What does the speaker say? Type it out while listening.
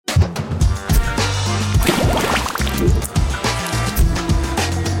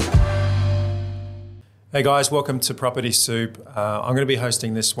Hey guys, welcome to Property Soup. I'm going to be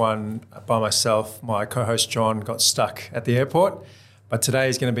hosting this one by myself. My co-host John got stuck at the airport, but today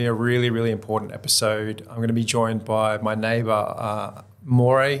is going to be a really, really important episode. I'm going to be joined by my neighbour,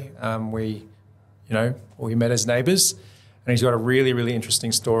 Morry. We met as neighbours, and he's got a really, really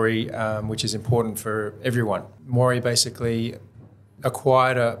interesting story, which is important for everyone. Morry basically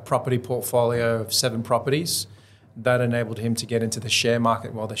acquired a property portfolio of 7 properties that enabled him to get into the share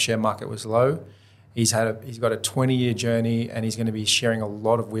market while the share market was low. He's got a 20-year journey, and he's going to be sharing a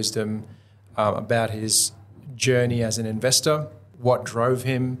lot of wisdom about his journey as an investor, what drove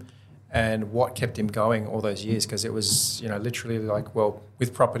him, and what kept him going all those years. Because it was, literally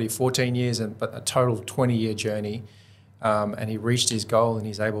with property, 14 years, but a total 20-year journey. And he reached his goal, and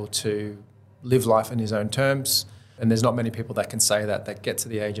he's able to live life in his own terms. And there's not many people that can say that get to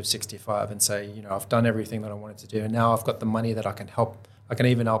the age of 65 and say, I've done everything that I wanted to do, and now I've got the money that I can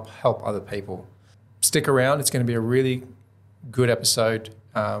even help other people. Stick around. It's going to be a really good episode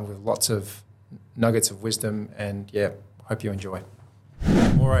with lots of nuggets of wisdom, and hope you enjoy.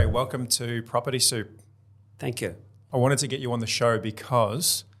 Morry, welcome to Property Soup. Thank you. I wanted to get you on the show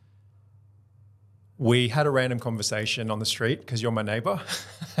because we had a random conversation on the street because you're my neighbour,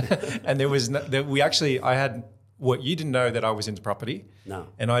 and I had what you didn't know that I was into property, No,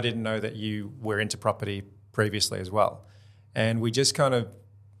 and I didn't know that you were into property previously as well, and we just kind of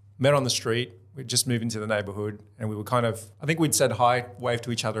met on the street. We'd just moved into the neighbourhood, and we were I think we'd said hi, waved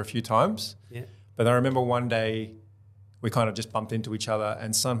to each other a few times. Yeah. But I remember one day we kind of just bumped into each other,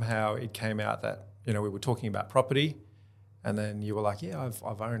 and somehow it came out that, we were talking about property, and then you were like, yeah,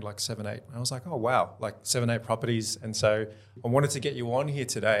 I've owned like 7, 8. And I was like, oh, wow, like 7, 8 properties. And so I wanted to get you on here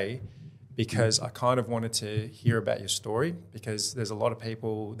today because I kind of wanted to hear about your story, because there's a lot of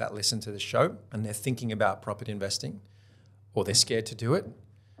people that listen to the show and they're thinking about property investing, or they're scared to do it.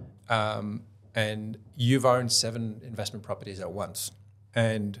 And you've owned 7 investment properties at once.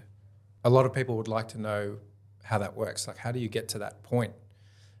 And a lot of people would like to know how that works. Like, how do you get to that point?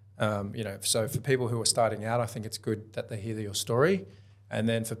 So for people who are starting out, I think it's good that they hear your story. And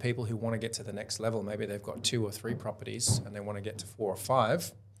then for people who want to get to the next level, maybe they've got 2 or 3 properties and they want to get to 4 or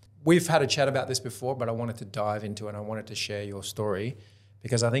 5. We've had a chat about this before, but I wanted to dive into it, and I wanted to share your story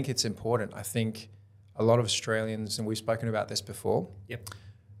because I think it's important. I think a lot of Australians, and we've spoken about this before, Yep.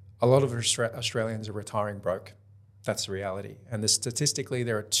 a lot of Australians are retiring broke. That's the reality. And statistically,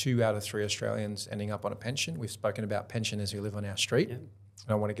 there are 2 out of 3 Australians ending up on a pension. We've spoken about pensioners who live on our street. Yeah. And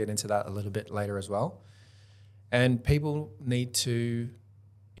I want to get into that a little bit later as well. And people need to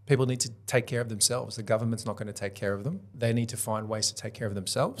take care of themselves. The government's not going to take care of them. They need to find ways to take care of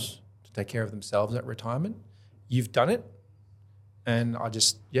themselves, at retirement. You've done it. And I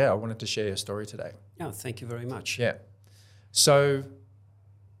wanted to share your story today. No, thank you very much. Yeah. So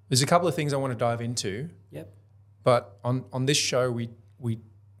there's a couple of things I want to dive into. Yep. But on this show, we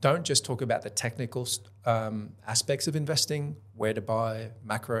don't just talk about the technical aspects of investing, where to buy,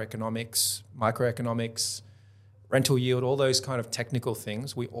 macroeconomics, microeconomics, rental yield, all those kind of technical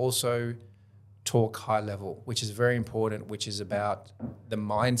things. We also talk high level, which is very important, which is about the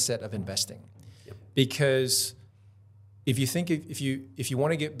mindset of investing. Yep. Because if you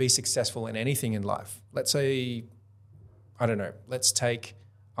want to be successful in anything in life, let's say, I don't know, let's take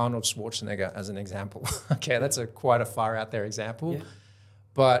Arnold Schwarzenegger as an example. Okay, that's quite a far out there example. Yeah.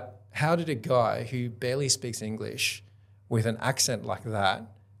 But how did a guy who barely speaks English with an accent like that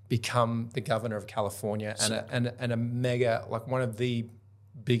become the governor of California and a mega, like one of the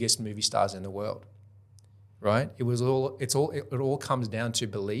biggest movie stars in the world? Right? It all comes down to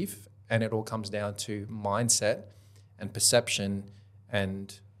belief, and it all comes down to mindset and perception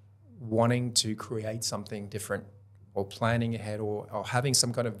and wanting to create something different, or planning ahead, or having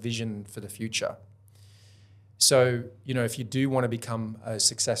some kind of vision for the future. So, if you do want to become a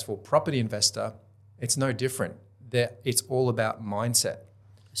successful property investor, it's no different. It's all about mindset.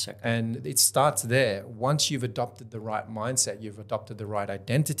 Exactly. And it starts there. Once you've adopted the right mindset, you've adopted the right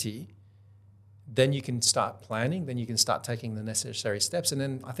identity, then you can start planning, then you can start taking the necessary steps. And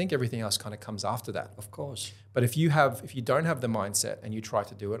then I think everything else kind of comes after that. Of course. But if you don't have the mindset and you try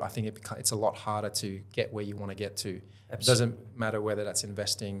to do it, I think it's a lot harder to get where you want to get to. Absolutely. It doesn't matter whether that's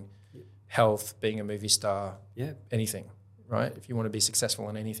investing, health, being a movie star, anything, right? If you want to be successful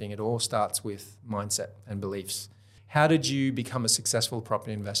in anything, it all starts with mindset and beliefs. How did you become a successful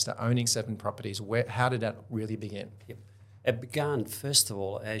property investor, owning 7 properties? How did that really begin? Yep. It began, first of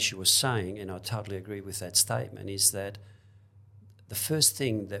all, as you were saying, and I totally agree with that statement, is that the first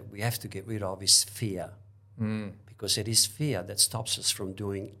thing that we have to get rid of is fear. Because it is fear that stops us from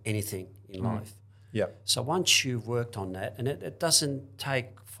doing anything in life. Yeah. So once you've worked on that, and it doesn't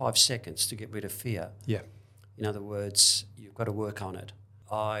take 5 seconds to get rid of fear. Yeah. In other words, you've got to work on it.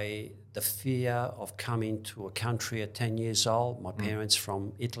 The fear of coming to a country at 10 years old, my parents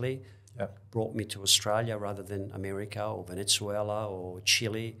from Italy brought me to Australia rather than America or Venezuela or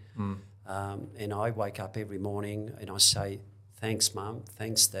Chile. And I wake up every morning and I say, thanks, Mum,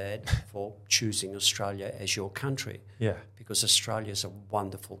 thanks, Dad, for choosing Australia as your country. Yeah. Because Australia is a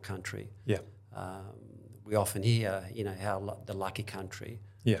wonderful country. Yeah. We often hear, how the lucky country.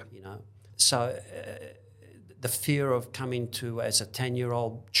 Yeah. So the fear of coming to as a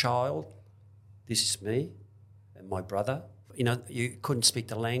 10-year-old child, this is me and my brother. You couldn't speak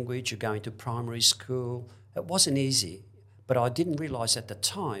the language, you're going to primary school. It wasn't easy, but I didn't realise at the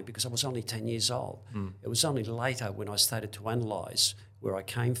time because I was only 10 years old. It was only later when I started to analyse where I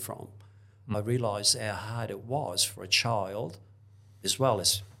came from. I realised how hard it was for a child, as well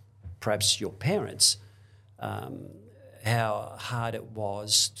as perhaps your parents, how hard it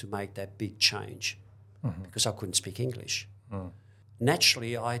was to make that big change because I couldn't speak English.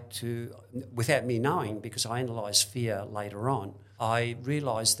 Naturally, I had to, without me knowing, because I analysed fear later on, I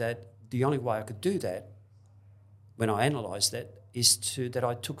realised that the only way I could do that when I analysed that is that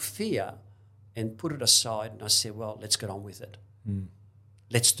I took fear and put it aside and I said, well, let's get on with it.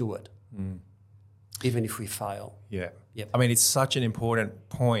 Let's do it, even if we fail. Yeah. Yep. I mean, it's such an important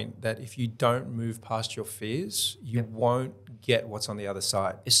point that if you don't move past your fears, you won't get what's on the other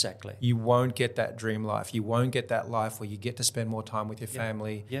side. Exactly. You won't get that dream life. You won't get that life where you get to spend more time with your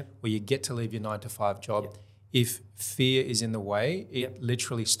family, where you get to leave your 9-to-5 job. If fear is in the way, it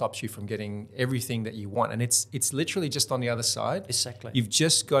literally stops you from getting everything that you want. And it's literally just on the other side. Exactly. You've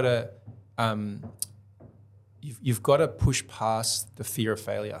just got to you've got to push past the fear of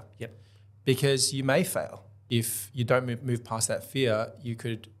failure. Yep. Because you may fail. If you don't move past that fear,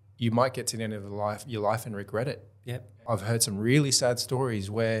 you might get to the end of your life and regret it. Yep. I've heard some really sad stories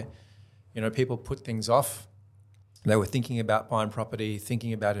where, people put things off. They were thinking about buying property,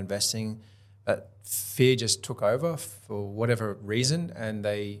 thinking about investing, but fear just took over for whatever reason, and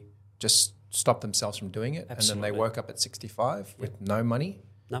they just stopped themselves from doing it. Absolutely. And then they woke up at 65 with no money,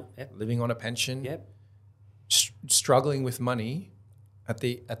 living on a pension, struggling with money at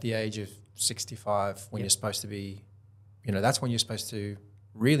the age of 65 when you're supposed to be, that's when you're supposed to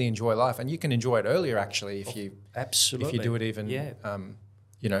really enjoy life, and you can enjoy it earlier actually if you do it even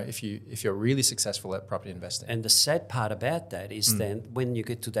if you're really successful at property investing. And the sad part about that is then when you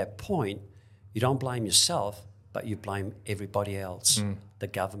get to that point, you don't blame yourself, but you blame everybody else, the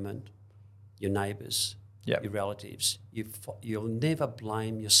government, your neighbours, your relatives. You'll never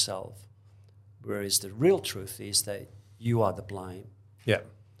blame yourself, whereas the real truth is that you are the blame. Yeah.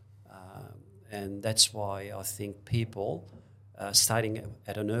 And that's why I think people, starting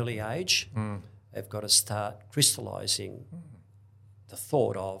at an early age, have got to start crystallising the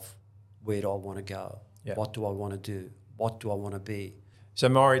thought of where do I want to go? Yeah. What do I want to do? What do I want to be? So,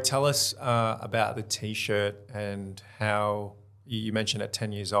 Moryy, tell us about the T-shirt and how you mentioned at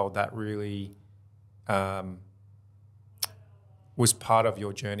 10 years old that really was part of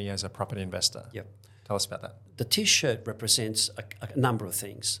your journey as a property investor. Yep. Tell us about that. The T-shirt represents a number of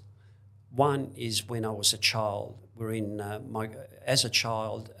things. One is when I was a child. As a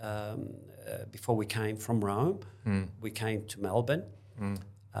child, before we came from Rome, we came to Melbourne.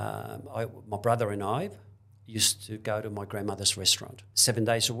 My brother and I used to go to my grandmother's restaurant 7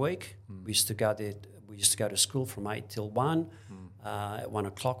 days a week. We used to go there. We used to go to school from 8 till 1. At 1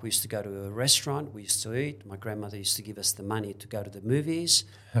 o'clock, we used to go to a restaurant. We used to eat. My grandmother used to give us the money to go to the movies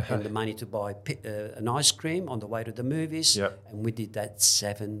and the money to buy an ice cream on the way to the movies. Yep. And we did that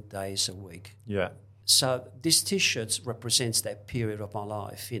 7 days a week. Yeah. So this T-shirt represents that period of my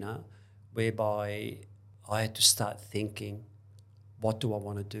life, whereby I had to start thinking, what do I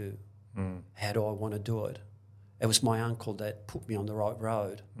want to do? How do I want to do it? It was my uncle that put me on the right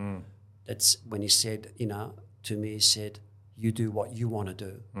road. That's when he said, to me, he said, you do what you want to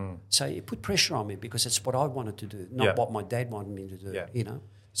do. So it put pressure on me because it's what I wanted to do, not what my dad wanted me to do,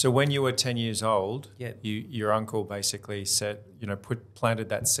 So when you were 10 years old, your uncle basically said, planted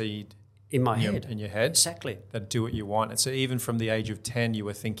that seed in my head. In your head. Exactly. That do what you want. And so even from the age of 10, you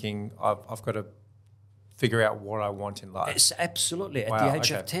were thinking, I've got to figure out what I want in life. It's absolutely. At the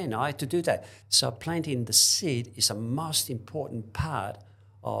age of 10, I had to do that. So planting the seed is a most important part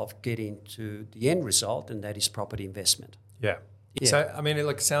of getting to the end result, and that is property investment. Yeah. So, I mean,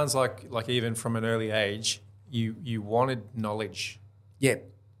 it sounds like even from an early age, you wanted knowledge. Yeah.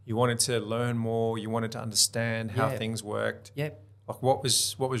 You wanted to learn more. You wanted to understand how things worked. Yeah. Like what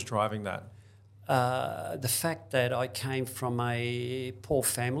was driving that? The fact that I came from a poor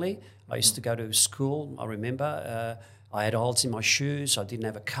family. I used to go to school, I remember. I had holes in my shoes. I didn't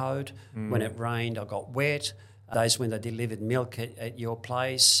have a coat. When it rained, I got wet. Days when they delivered milk at your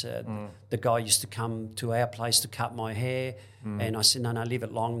place, the guy used to come to our place to cut my hair. And I said, no, leave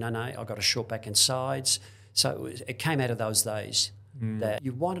it long. No, I got a short back and sides. So it came out of those days that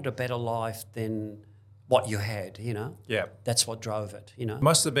you wanted a better life than what you had, you know. Yeah. That's what drove it, you know.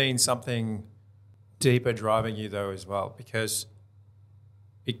 Must have been something deeper driving you though as well, because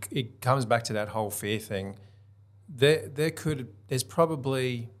it comes back to that whole fear thing. There's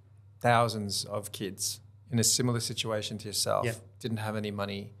probably thousands of kids in a similar situation to yourself. Yeah. Didn't have any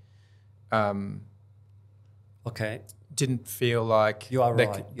money. Okay. Didn't feel like You are they,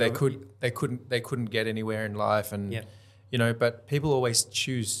 right. they couldn't get anywhere in life, and you know. But people always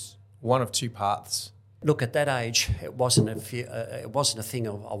choose one of two paths. Look, at that age, it wasn't a thing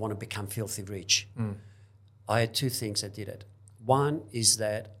of I want to become filthy rich. I had two things that did it. One is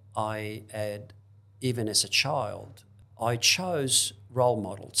that I had, even as a child, I chose role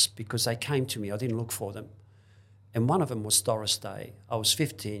models because they came to me. I didn't look for them. And one of them was Doris Day. I was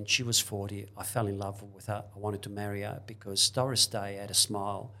 15, she was 40. I fell in love with her. I wanted to marry her because Doris Day had a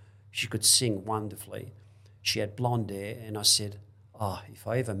smile. She could sing wonderfully. She had blonde hair, and I said, if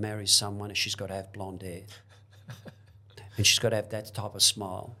I ever marry someone, she's got to have blonde hair. And she's got to have that type of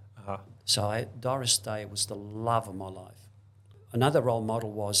smile. So Doris Day was the love of my life. Another role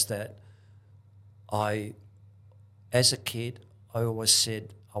model was that as a kid, I always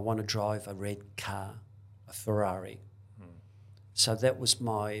said, I want to drive a red car, a Ferrari. So that was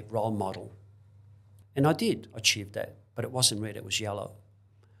my role model. And I did achieve that, but it wasn't red, it was yellow.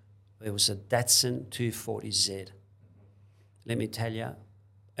 It was a Datsun 240Z. Let me tell you,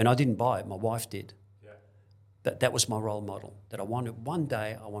 and I didn't buy it, my wife did. That was my role model, that I wanted, one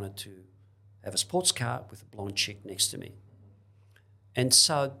day I wanted to have a sports car with a blonde chick next to me. And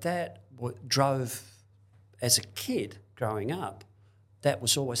so that drove, as a kid growing up, that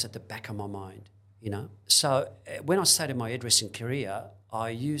was always at the back of my mind, you know. So when I started my hairdressing career, I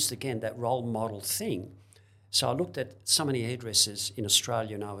used, again, that role model thing. So I looked at so many hairdressers in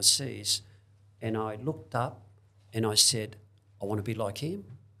Australia and overseas, and I looked up and I said, I want to be like him,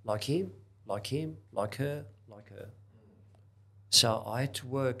 like him, like him, like her, like her. So I had to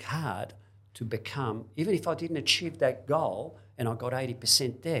work hard to become, even if I didn't achieve that goal and I got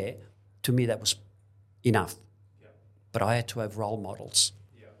 80% there, to me that was enough. But I had to have role models.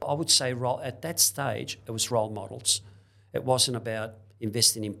 I would say at that stage, it was role models. It wasn't about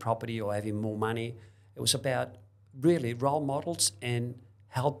investing in property or having more money. It was about really role models and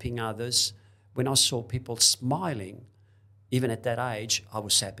helping others. When I saw people smiling, even at that age, I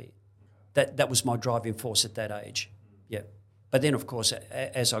was happy. That was my driving force at that age. Yeah. But then, of course,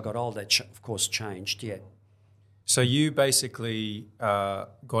 as I got older, that of course changed. Yeah. So you basically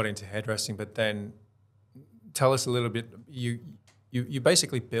got into hairdressing, but then tell us a little bit. You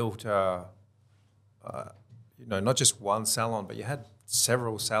basically built, not just one salon, but you had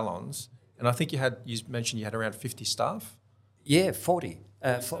several salons, and I think you mentioned you had around 50 staff. Yeah, 40.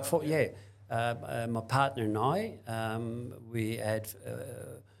 Yeah. My partner and I, we had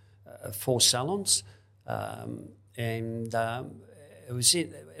 4 salons, and it was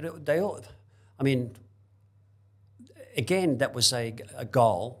they all. I mean, again, that was a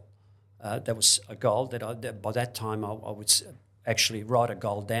goal. That was a goal that by that time I would actually write a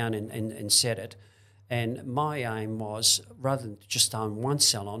goal down and set it. And my aim was, rather than just own one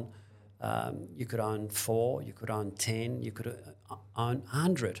salon, you could own 4, you could own 10, you could own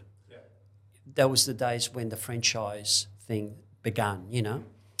 100. Yeah. That was the days when the franchise thing began, you know.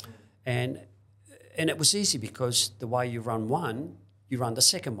 And it was easy because the way you run one, you run the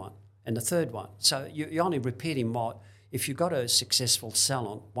second one and the third one. So you're only repeating if you got a successful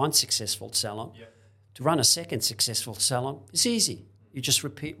salon, one successful salon, to run a second successful salon, it's easy. You just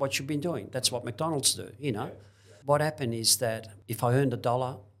repeat what you've been doing. That's what McDonald's do, you know. Yeah. What happened is that if I earned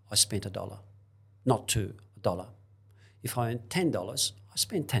 $1, I spent $1, not $2, $1. If I earned $10, I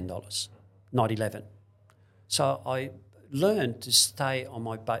spent $10, not 11. So I learned to stay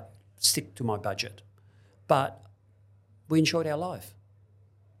on stick to my budget. But we enjoyed our life.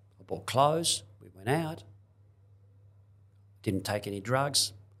 I bought clothes, we went out, didn't take any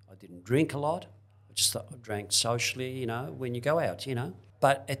drugs, I didn't drink a lot. I just drank socially, you know, when you go out, you know.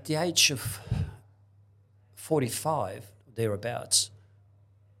 But at the age of 45, thereabouts,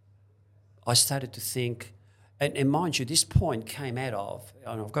 I started to think, and mind you, this point came out of,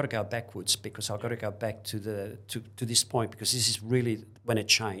 and I've got to go backwards because I've got to go back to this point because this is really when it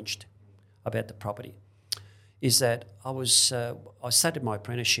changed about the property. is that I started my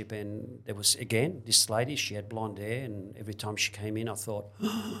apprenticeship, and there was, again, this lady, she had blonde hair, and every time she came in I thought,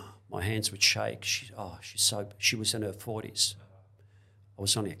 my hands would shake. She was in her 40s. I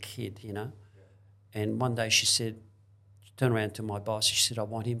was only a kid, you know. And one day she turned around to my boss, she said, I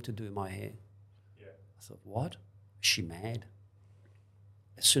want him to do my hair. Yeah. I thought, what? Is she mad?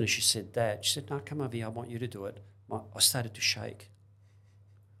 As soon as she said that, she said, no, come over here, I want you to do it. I started to shake.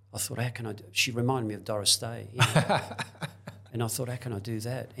 I thought, how can I do it? She reminded me of Doris Day. You know? And I thought, how can I do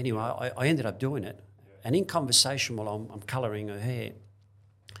that? Anyway, I ended up doing it. Yeah. And in conversation while I'm colouring her hair,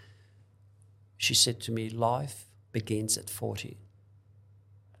 she said to me, life begins at 40.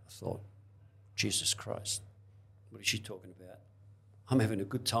 I thought, Jesus Christ, what is she talking about? I'm having a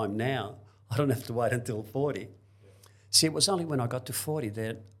good time now. I don't have to wait until 40. Yeah. See, it was only when I got to 40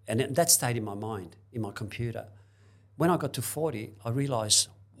 and that stayed in my mind, in my computer. When I got to 40, I realised,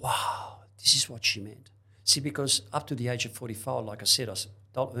 wow, this is what she meant. See, because up to the age of 45, like I said, I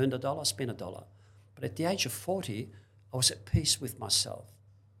earned $1, spent $1. But at the age of 40, I was at peace with myself.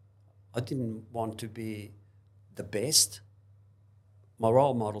 I didn't want to be the best. My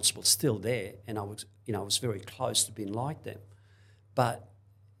role models were still there, and I was very close to being like them. But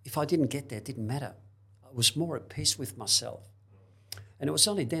if I didn't get there, it didn't matter. I was more at peace with myself. And it was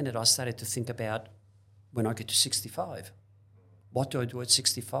only then that I started to think about when I get to 65. What do I do at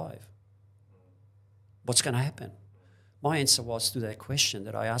 65? What's going to happen? My answer was to that question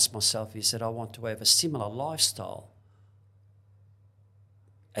that I asked myself is that I want to have a similar lifestyle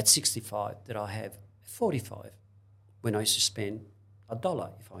at 65 that I have at 45, when I used to spend $1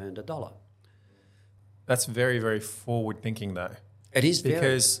 if I earned $1. That's very, very forward thinking though. It is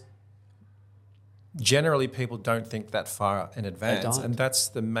because generally people don't think that far in advance, and that's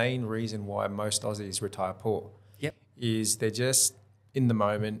the main reason why most Aussies retire poor. Yep. Is they're just in the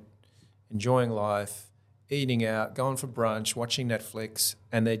moment, enjoying life, eating out, going for brunch, watching Netflix,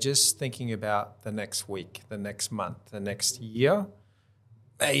 and they're just thinking about the next week, the next month, the next year,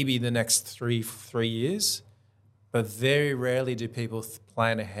 maybe the next three years. But very rarely do people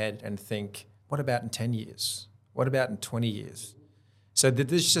plan ahead and think, what about in 10 years? What about in 20 years? So did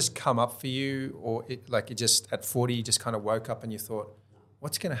this just come up for you, or it just at 40 you just kind of woke up and you thought,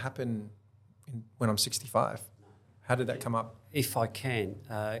 what's going to happen when I'm 65? How did that come up? If I can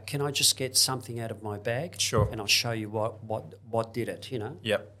I just get something out of my bag? Sure. And I'll show you what did it, you know?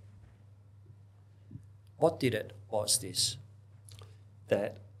 Yep. What did it was this,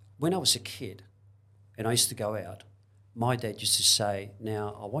 that when I was a kid and I used to go out, my dad used to say,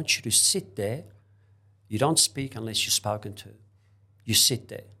 now I want you to sit there. You don't speak unless you're spoken to. You sit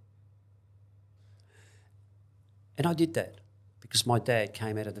there. And I did that because my dad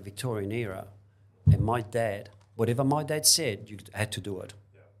came out of the Victorian era, and my dad, whatever my dad said, you had to do it.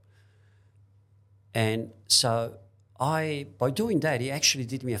 Yeah. And so by doing that, he actually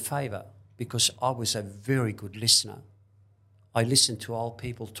did me a favour because I was a very good listener. I listened to old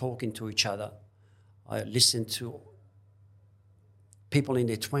people talking to each other. I listened to people in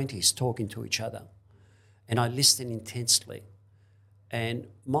their 20s talking to each other. And I listened intensely. And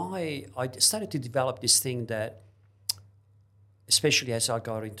I started to develop this thing that, especially as I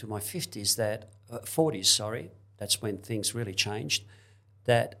got into my 40s, that's when things really changed,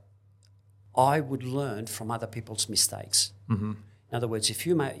 that I would learn from other people's mistakes. Mm-hmm. In other words,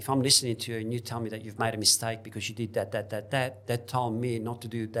 if I'm listening to you and you tell me that you've made a mistake because you did that told me not to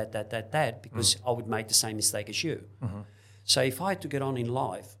do that because I would make the same mistake as you. Mm-hmm. So if I had to get on in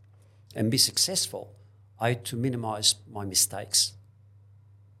life and be successful, I had to minimise my mistakes.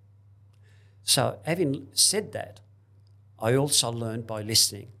 So having said that, I also learned by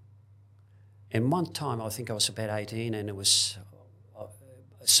listening. And one time, I think I was about 18 and it was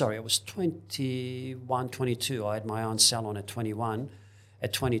 21, 22. I had my own salon at 21.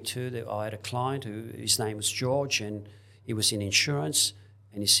 At 22, I had a client his name was George, and he was in insurance,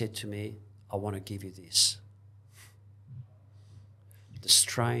 and he said to me, I want to give you this. The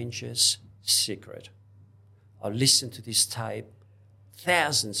Strangest Secret. I listened to this tape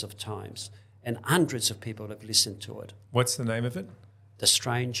thousands of times, and hundreds of people have listened to it. What's the name of it? The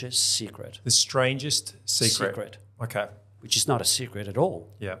Strangest Secret. The Strangest Secret. Okay. Which is not a secret at all.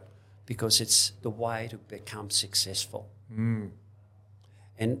 Yeah. Because it's the way to become successful. Mm.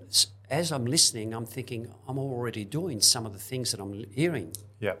 And as I'm listening, I'm thinking, I'm already doing some of the things that I'm hearing.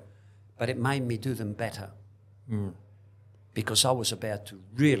 Yeah. But it made me do them better. Mm. Because I was about to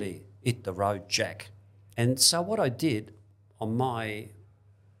really hit the road jack. And so what I did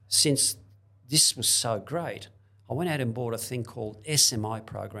since this was so great, I went out and bought a thing called SMI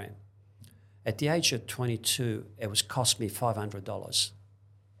program. At the age of 22, it was cost me $500.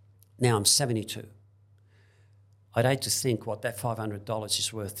 Now I'm 72. I'd hate to think what that $500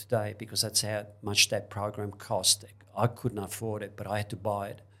 is worth today, because that's how much that program cost. I couldn't afford it, but I had to buy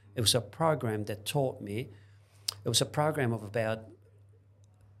it. It was a program that taught me. It was a program of about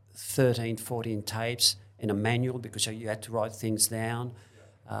 13, 14 tapes and a manual, because you had to write things down.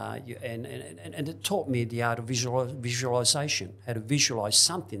 And it taught me the art of visualization, how to visualize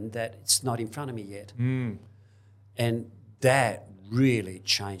something that it's not in front of me yet. And that really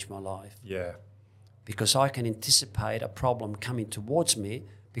changed my life. Yeah. Because I can anticipate a problem coming towards me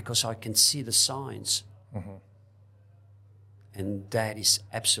because I can see the signs. Mm-hmm. And that is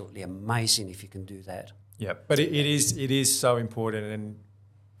absolutely amazing if you can do that. Yeah, but it is so important, and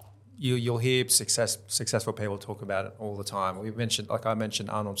you'll hear successful people talk about it all the time. I mentioned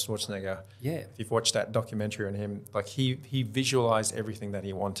Arnold Schwarzenegger. Yeah. If you've watched that documentary on him, like he visualized everything that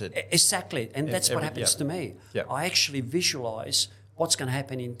he wanted. Exactly, and that's what happens to me. Yeah. I actually visualize what's going to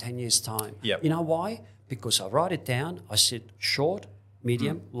happen in 10 years' time. Yeah. You know why? Because I write it down, I set short,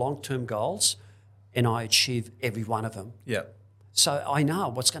 medium, long-term goals, and I achieve every one of them. Yeah. So I know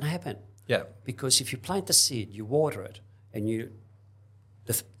what's going to happen. Yeah. Because if you plant the seed, you water it, and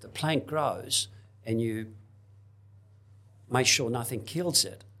the plant grows, and you make sure nothing kills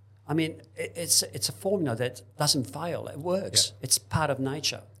it. I mean, it's a formula that doesn't fail. It works. Yeah. It's part of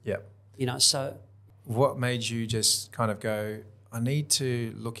nature. Yeah. You know, so... What made you just kind of go, I need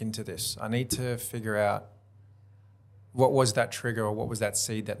to look into this. I need to figure out what was that trigger, or what was that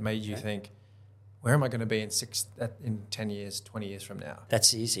seed that made you think, where am I going to be in 10 years, 20 years from now?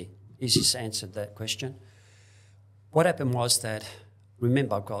 That's easy. Easiest answer to that question. What happened was that,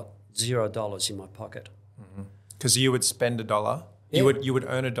 remember, I've got $0 in my pocket. Because you would spend $1. Yeah. You would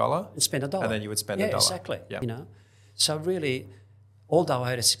earn $1 and spend $1, and then you would spend $1. Yeah, exactly. Yeah. You know, so really, although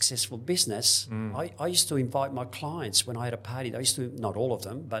I had a successful business, I used to invite my clients when I had a party. I used to, not all of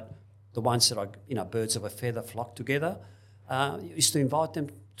them, but the ones that birds of a feather flock together. I used to invite them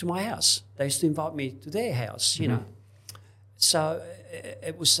to my house. They used to invite me to their house. You know, so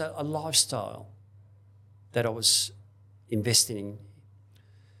it was a lifestyle that I was investing in.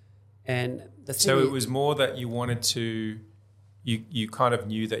 And the thing it was more that you wanted to, you kind of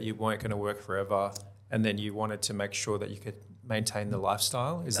knew that you weren't going to work forever, and then you wanted to make sure that you could maintain the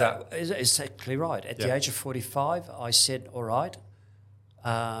lifestyle. Is that exactly right? At the age of 45, I said, all right.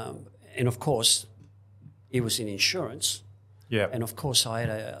 And of course, it was in insurance. Yeah. And of course, I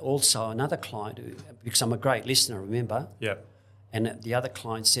had also another client because I'm a great listener, remember? Yeah. And the other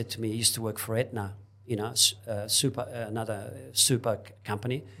client said to me, he used to work for Aetna, another super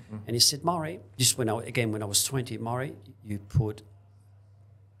company. And he said, Morry, just when I was 20, Morry, you put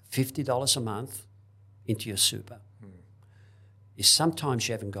 $50 a month into your super. If sometimes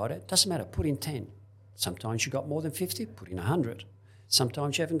you haven't got it, doesn't matter, put in 10. Sometimes you got more than 50, put in 100.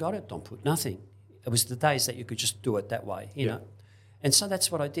 Sometimes you haven't got it, don't put nothing. It was the days that you could just do it that way, you know. And so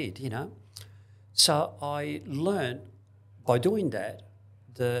that's what I did, you know. So I learned by doing that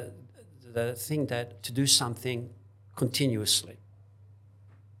the thing that to do something continuously.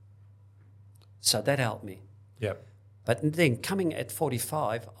 So that helped me. Yeah. But then coming at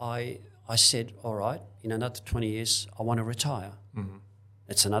 45, I said, all right, in another 20 years, I want to retire.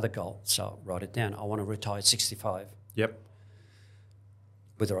 It's another goal. So write it down. I want to retire at 65. Yep.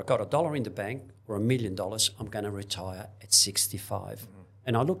 Whether I got $1 in the bank or $1 million, I'm going to retire at 65.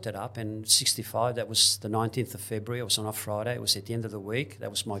 And I looked it up, and 65, that was the 19th of February. It was on a Friday. It was at the end of the week.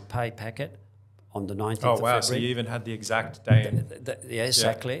 That was my pay packet on the 19th of February. Oh, wow. So you even had the exact day. Yeah,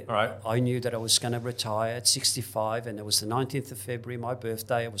 exactly. Yeah. All right. I knew that I was going to retire at 65, and it was the 19th of February, my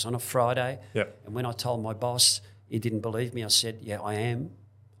birthday. It was on a Friday. Yep. And when I told my boss, he didn't believe me. I said, yeah, I am.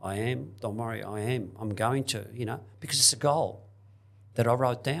 Don't worry, I am. I'm going to, you know, because it's a goal that I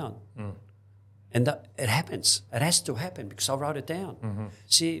wrote down. And it happens. It has to happen because I wrote it down.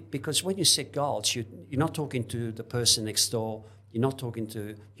 See, because when you set goals, you're not talking to the person next door. You're not talking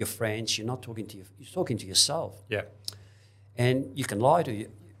to your friends. You're talking to yourself. Yeah. And you can lie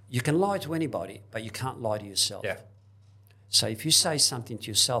to anybody, but you can't lie to yourself. Yeah. So if you say something to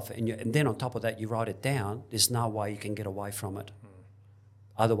yourself and then on top of that you write it down, there's no way you can get away from it.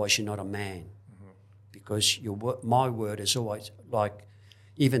 Otherwise, you're not a man. Because my word is always like,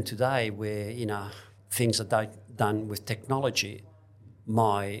 even today where, you know, things are done with technology,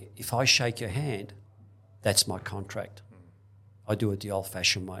 if I shake your hand, that's my contract. I do it the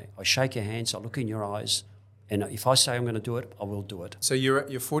old-fashioned way. I shake your hands, I look in your eyes, and if I say I'm going to do it, I will do it. So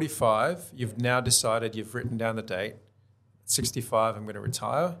you're 45, you've now decided, you've written down the date, 65, I'm going to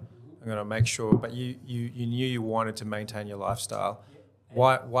retire, I'm going to make sure, but you knew you wanted to maintain your lifestyle.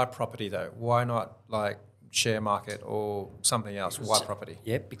 Why property though? Why not like share market or something else? Why property?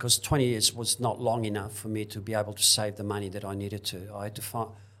 Yeah, because 20 years was not long enough for me to be able to save the money that I needed to.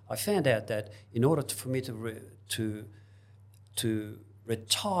 I found out that in order for me to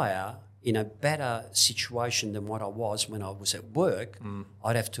retire in a better situation than what I was when I was at work,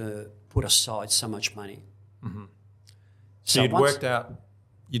 I'd have to put aside so much money. Mm-hmm. So you'd worked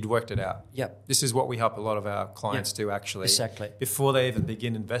it out. Yep. This is what we help a lot of our clients do actually. Exactly. Before they even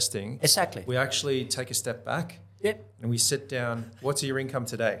begin investing. Exactly. We actually take a step back. Yep. And we sit down, what's your income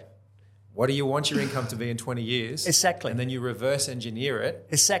today? What do you want your income to be in 20 years? Exactly. And then you reverse engineer it.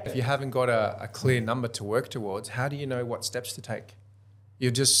 Exactly. If you haven't got a clear number to work towards, how do you know what steps to take?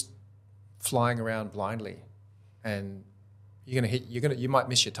 You're just flying around blindly, and you might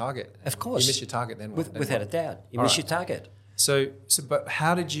miss your target. Of course. You miss your target, then what? Without a doubt. You miss your target. So, but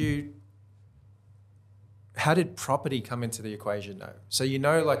how did property come into the equation though? So you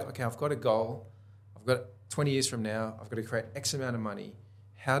know, like, okay, I've got a goal. I've got 20 years from now, I've got to create X amount of money.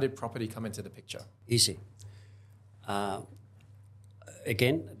 How did property come into the picture? Easy.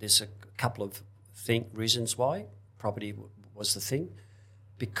 Again, there's a couple of reasons why property was the thing.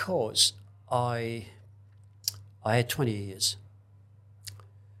 Because I had 20 years.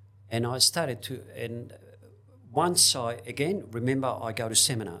 And I started to, and once remember I go to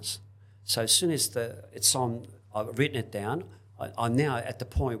seminars. So as soon as it's on, I've written it down, I'm now at the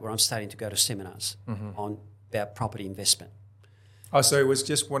point where I'm starting to go to seminars on about property investment. Oh, so it was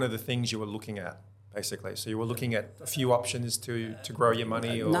just one of the things you were looking at, basically. So you were looking at a few options to grow your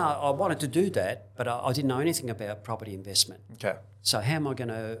money? Or? No, I wanted to do that, but I didn't know anything about property investment. Okay. So how am I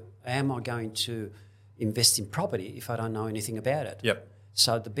going to invest in property if I don't know anything about it? Yep.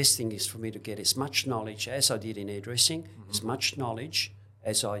 So the best thing is for me to get as much knowledge as I did in hairdressing, as much knowledge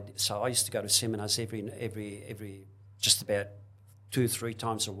as I. So I used to go to seminars every just about 2-3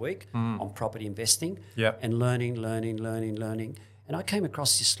 times a week on property investing. Yep. And learning. And I came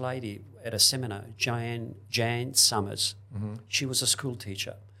across this lady at a seminar, Jan Summers. Mm-hmm. She was a school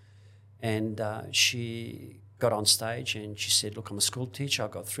teacher, and she got on stage and she said, "Look, I'm a school teacher.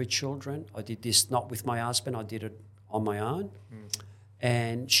 I've got 3 children. I did this not with my husband. I did it on my own."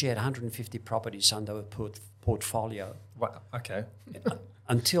 And she had 150 properties under her portfolio. Wow. Okay.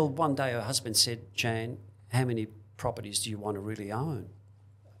 Until one day her husband said, "Jan, how many properties do you want to really own?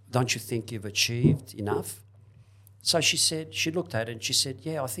 Don't you think you've achieved enough?" So she looked at it and she said,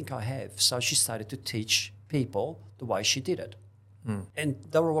 "Yeah, I think I have." So she started to teach people the way she did it. And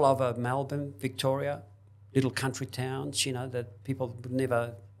they were all over Melbourne, Victoria, little country towns, that people would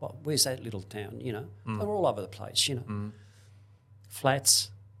never, where's that little town, They were all over the place,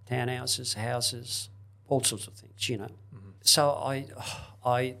 Flats, townhouses, houses, all sorts of things, So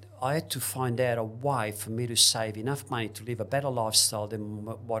I had to find out a way for me to save enough money to live a better lifestyle than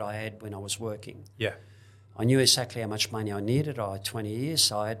what I had when I was working. Yeah. I knew exactly how much money I needed. I had 20 years,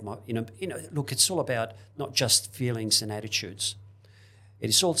 so I had my, look, it's all about not just feelings and attitudes. It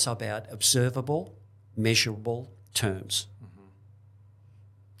is also about observable, measurable terms. Mm-hmm.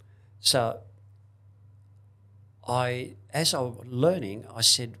 So as I was learning, I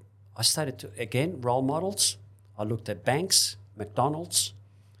started to, again, role models. I looked at banks, McDonald's,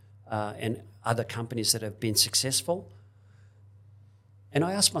 and other companies that have been successful. And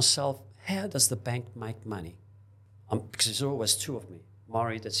I asked myself, how does the bank make money? Because there's always 2 of me,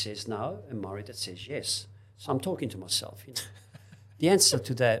 Morry that says no and Morry that says yes. So I'm talking to myself. The answer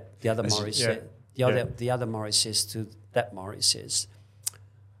to that, the other Morry said, the other Morry says to that Morry says,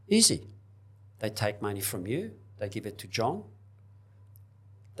 easy. They take money from you, they give it to John,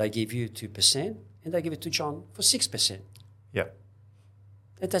 they give you 2%, and they give it to John for 6%. Yeah.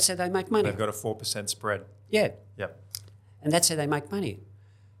 And that's how they make money. They've got a 4% spread. Yeah. Yep. And that's how they make money.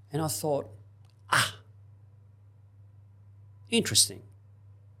 And I thought, interesting.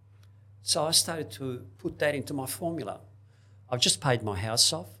 So I started to put that into my formula. I've just paid my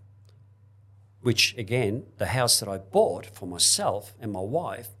house off, which, again, the house that I bought for myself and my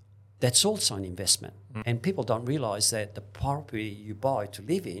wife, that's also an investment. Mm. And people don't realise that the property you buy to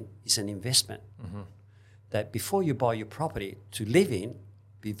live in is an investment. Mm-hmm. That before you buy your property to live in,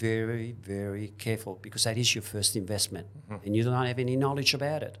 be very, very careful, because that is your first investment. Mm-hmm. And you don't have any knowledge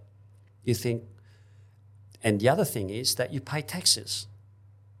about it. You think, and the other thing is that you pay taxes.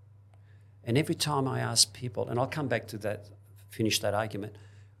 And every time I ask people, and I'll come back to that, finish that argument,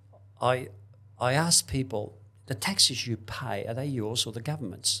 I ask people, the taxes you pay, are they yours or the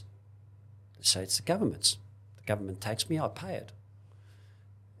government's? They say it's the government's. The government tax me, I pay it.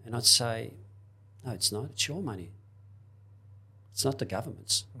 And I'd say, no, it's not, it's your money. It's not the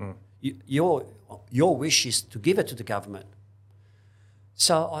government's. Mm. Your wish is to give it to the government.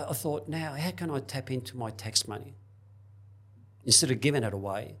 So I thought, now how can I tap into my tax money? Instead of giving it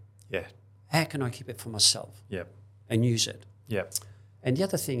away, Yeah. how can I keep it for myself Yep. and use it? Yep. And the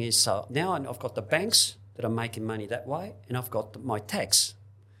other thing is, so now I've got the banks that are making money that way, and I've got my tax.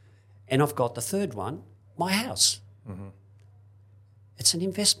 And I've got the third one, my house. Mm-hmm. It's an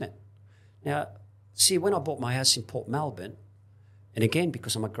investment. Now, see, when I bought my house in Port Melbourne, and again,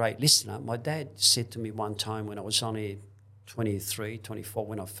 because I'm a great listener, my dad said to me one time when I was only 23, 24,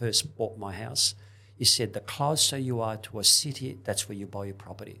 when I first bought my house, he said, the closer you are to a city, that's where you buy your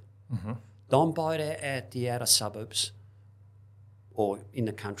property. Mm-hmm. Don't buy it at the outer suburbs or in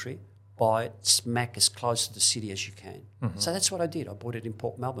the country. Buy it smack as close to the city as you can. Mm-hmm. So that's what I did. I bought it in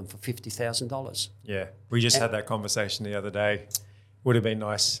Port Melbourne for $50,000. Yeah. We just had that conversation the other day. Would be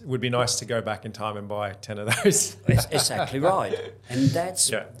nice to go back in time and buy 10 of those. It's exactly right. And that's...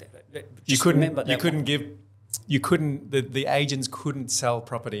 Yeah. The agents couldn't sell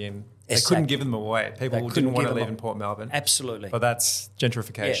property in. They couldn't give them away. People didn't want to live in Port Melbourne. Absolutely. But that's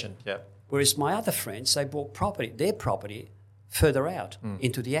gentrification. Yeah. Whereas my other friends, they bought their property further out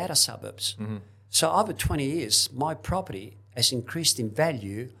into the outer suburbs. Mm-hmm. So over 20 years, my property has increased in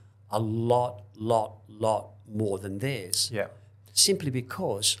value a lot more than theirs. Yeah. Simply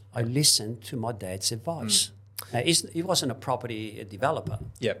because I listened to my dad's advice. Now, he wasn't a property developer.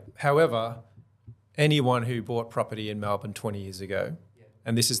 Yeah. However, anyone who bought property in Melbourne 20 years ago,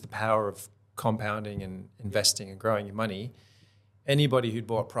 and this is the power of compounding and investing and growing your money, anybody who'd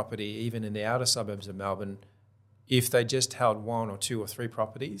bought property, even in the outer suburbs of Melbourne, if they just held 1 or 2 or 3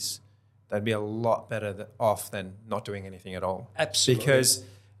 properties, they'd be a lot better off than not doing anything at all. Absolutely. Because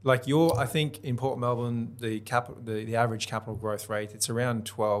I think in Port Melbourne, the average capital growth rate, it's around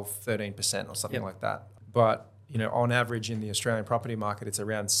 12-13% or something like that. But on average in the Australian property market, it's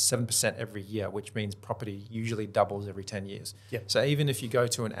around 7% every year, which means property usually doubles every 10 years. Yep. So even if you go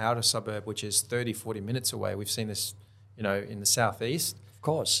to an outer suburb, which is 30, 40 minutes away, we've seen this, in the southeast. Of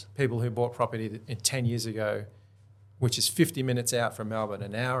course. People who bought property 10 years ago, which is 50 minutes out from Melbourne,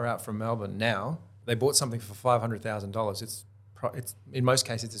 an hour out from Melbourne now, they bought something for $500,000. It's in most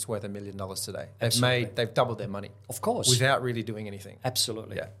cases it's worth $1 million today. They've doubled their money. Of course. Without really doing anything.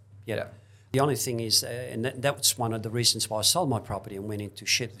 Absolutely. Yeah. The only thing is, and that's one of the reasons why I sold my property and went into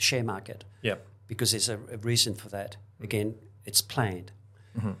the share market. Yeah. Because there's a reason for that. Again, it's planned.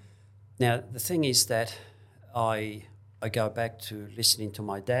 Mm-hmm. Now, the thing is that I go back to listening to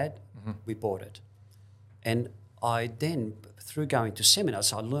my dad. Mm-hmm. We bought it. And I then, through going to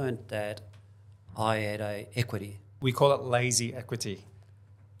seminars, I learned that I had a equity. We call it lazy equity.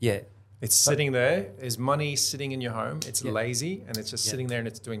 Yeah. It's sitting there. There's money sitting in your home. It's lazy and it's just sitting there and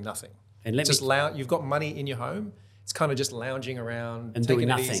it's doing nothing. And you've got money in your home. It's kind of just lounging around and taking it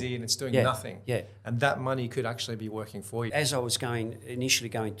nothing. easy, and it's doing nothing. Yeah. And that money could actually be working for you. As I was initially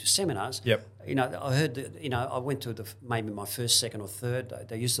going to seminars, I heard that, I went to maybe my first, second or third,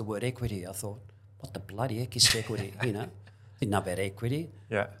 they used the word equity. I thought, what the bloody heck is equity? Didn't know about equity.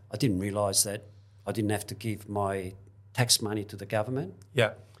 Yeah. I didn't realise that I didn't have to give my tax money to the government.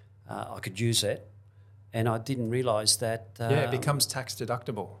 Yeah. I could use it. And I didn't realise that... it becomes tax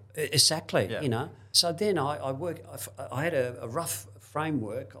deductible. Exactly, So then I had a rough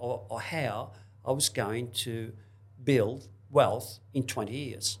framework of how I was going to build wealth in 20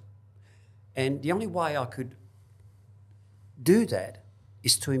 years. And the only way I could do that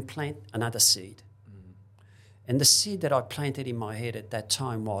is to implant another seed. Mm. And the seed that I planted in my head at that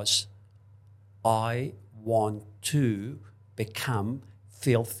time was, I want to become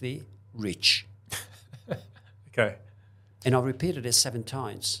filthy rich. Okay. And I repeated it 7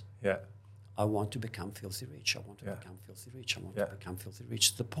 times. Yeah. I want to become filthy rich. I want to become filthy rich. I want to become filthy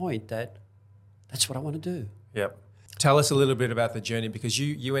rich, to the point that that's what I want to do. Yep. Tell us a little bit about the journey, because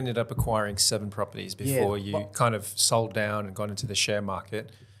you ended up acquiring 7 properties before you kind of sold down and got into the share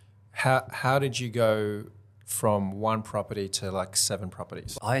market. How did you go from 1 property to like 7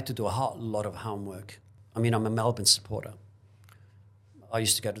 properties? I had to do a whole lot of homework. I mean, I'm a Melbourne supporter. I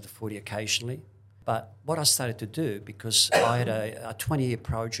used to go to the footy occasionally. But what I started to do, because I had a 20-year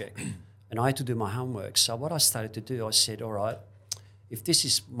project and I had to do my homework, so what I started to do, I said, all right, if this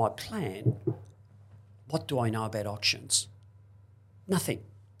is my plan, what do I know about auctions? Nothing.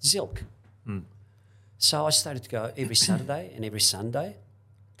 Zilk. Mm. So I started to go every Saturday and every Sunday,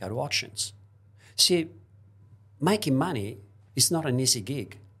 go to auctions. See, making money is not an easy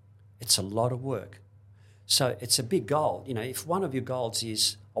gig. It's a lot of work. So it's a big goal. If one of your goals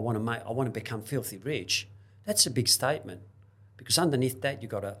is, I want to become filthy rich, that's a big statement, because underneath that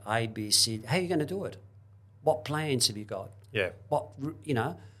you've got A, B, C. How are you going to do it? What plans have you got? Yeah.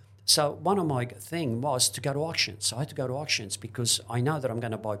 So one of my thing was to go to auctions. So I had to go to auctions because I know that I'm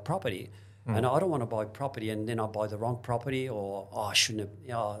going to buy property, and I don't want to buy property and then I buy the wrong property, or I shouldn't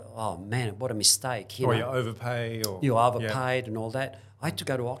have. Oh man, what a mistake! You overpay, or you overpaid and all that. I had to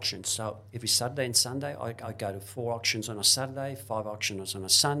go to auctions. So every Saturday and Sunday, I go to 4 auctions on a Saturday, 5 auctions on a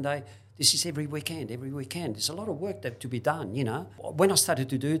Sunday. This is every weekend. There's a lot of work to be done, you know. When I started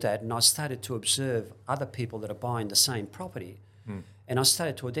to do that and I started to observe other people that are buying the same property, and I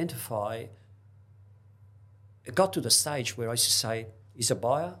started to identify, it got to the stage where I used to say, he's a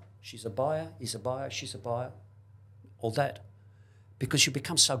buyer, she's a buyer, he's a buyer, she's a buyer, all that. Because you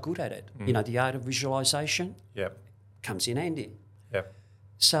become so good at it. You know, the art of visualisation comes in handy. Yep.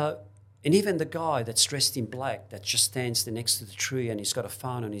 So, and even the guy that's dressed in black that just stands there next to the tree and he's got a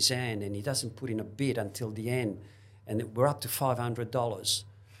phone on his hand and he doesn't put in a bid until the end, and we're up to $500,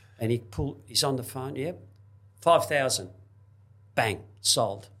 and he's on the phone, 5,000, bang,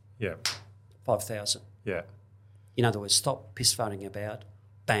 sold. Yeah. 5,000. Yeah. In other words, stop piss phoning about,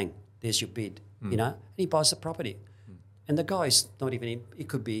 bang, there's your bid, you know, and he buys the property. And the guy's not even it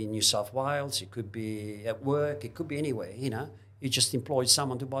could be in New South Wales, it could be at work, it could be anywhere, you know. You just employed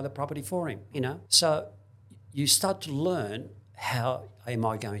someone to buy the property for him, you know. So you start to learn, how am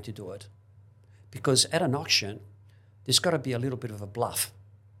I going to do it? Because at an auction, there's got to be a little bit of a bluff.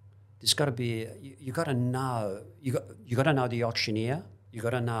 There's got to be, you got to know, you got to know the auctioneer, you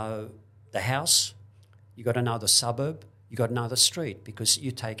got to know the house, you got to know the suburb, you got to know the street, because you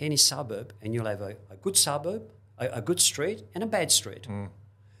take any suburb and you'll have a good suburb, a good street and a bad street.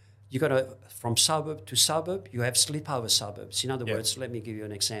 You got to, from suburb to suburb, you have slip-over suburbs. In other words, let me give you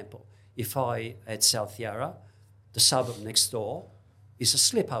an example. If I had South Yarra, the suburb next door is a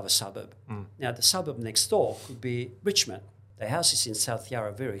slip-over suburb. Now, the suburb next door could be Richmond. The houses in South Yarra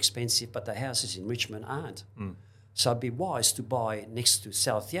are very expensive, but the houses in Richmond aren't. So it'd be wise to buy next to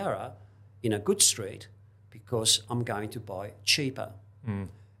South Yarra in a good street, because I'm going to buy cheaper. And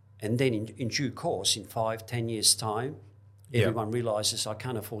then in due course, in 5-10 years' time, everyone realises I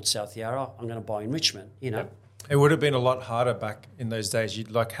can't afford South Yarra, I'm going to buy in Richmond, you know. It would have been a lot harder back in those days.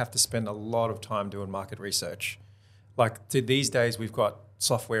 You'd have to spend a lot of time doing market research. These days we've got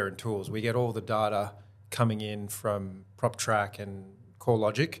software and tools. We get all the data coming in from PropTrack and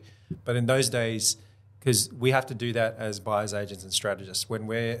CoreLogic. But in those days, because we have to do that as buyers, agents and strategists, when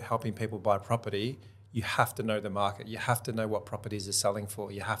we're helping people buy property, you have to know the market. You have to know what properties are selling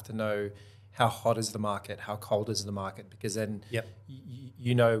for. You have to know how hot is the market, how cold is the market, because then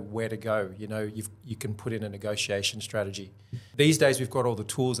you know where to go. You know, you can put in a negotiation strategy. These days we've got all the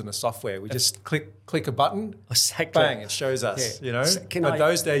tools and the software. We just click a button, bang, it shows us, you know. But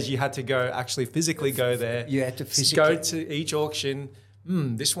those days you had to actually physically go there. You had to physically go to each auction.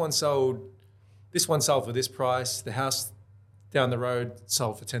 This one sold for this price. The house down the road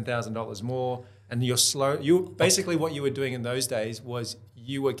sold for $10,000 more. And basically what you were doing in those days was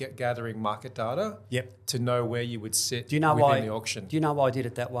you were gathering market data to know where you would sit within the auction. Do you know why I did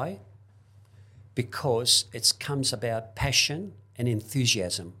it that way? Because it comes about passion and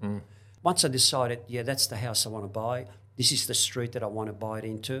enthusiasm. Once I decided, that's the house I want to buy, this is the street that I want to buy it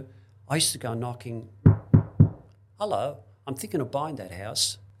into, I used to go knocking, hello, I'm thinking of buying that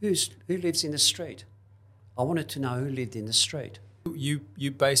house. Who lives in the street? I wanted to know who lived in the street. You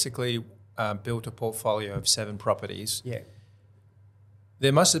basically built a portfolio of 7 properties. Yeah.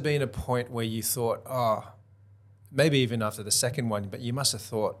 There must have been a point where you thought, maybe even after the second one, but you must have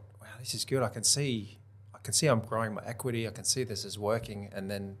thought, wow, this is good. I can see I'm growing my equity. I can see this is working. And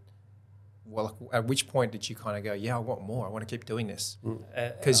then, at which point did you kind of go, I want more. I want to keep doing this?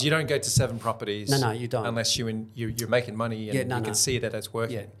 Because you don't go to 7 properties. No, you don't. Unless you're making money and you can see that it's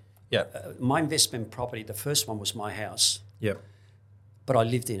working. Yeah. My investment property, the first one was my house. Yeah. But I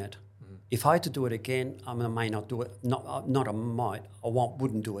lived in it. If I had to do it again, I may not do it. I might.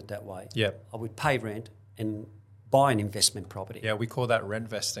 Wouldn't do it that way. Yeah. I would pay rent and buy an investment property. Yeah, we call that rent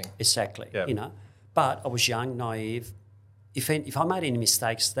vesting. Exactly. Yeah. You know, but I was young, naive. If I made any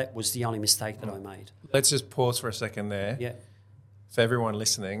mistakes, that was the only mistake that I made. Let's just pause for a second there. Yeah. For everyone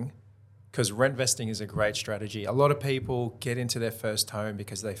listening, because rent vesting is a great strategy. A lot of people get into their first home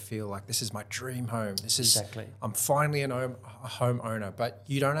because they feel like this is my dream home. I'm finally a home owner, but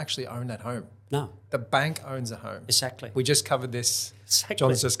you don't actually own that home. No. The bank owns a home. Exactly. We just covered this. Exactly.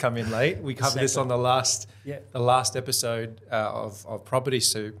 John's just come in late. We covered this on the last episode of Property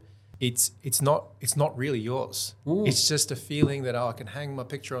Soup. It's not really yours. It's just a feeling that I can hang my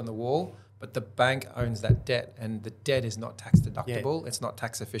picture on the wall, but the bank owns that debt, and the debt is not tax deductible. It's not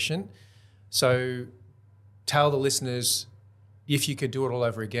tax efficient. So tell the listeners, if you could do it all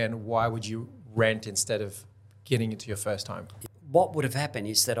over again, why would you rent instead of getting into your first home? what would have happened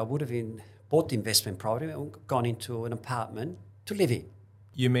is that I would have bought the investment property and gone into an apartment to live in.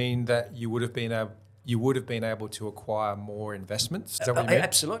 You mean that you would have been able to acquire more investments? Is that what you mean?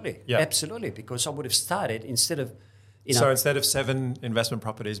 Absolutely. Yeah. Absolutely. Because I would have started instead of, So instead of 7 investment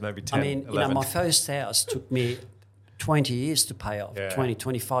properties, maybe 10, 11. my first house took me 20 years to pay off,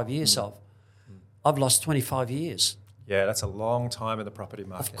 25 years off. I've lost 25 years. Yeah, that's a long time in the property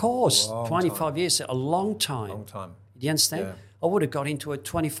market. Of course, 25 years, a long time. Long time. Do you understand? Yeah. I would have got into it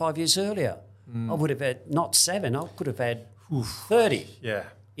 25 years earlier. I would have had not 7, I could have had 30. Yeah,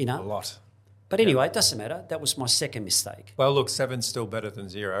 a lot. But anyway, it doesn't matter. That was my second mistake. Well, look, 7's still better than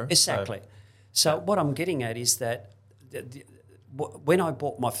 0. Exactly. So what I'm getting at is that when I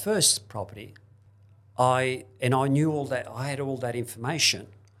bought my first property, I knew all that, I had all that information.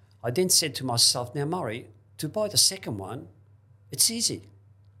 I then said to myself, now, Morry, to buy the second one, it's easy.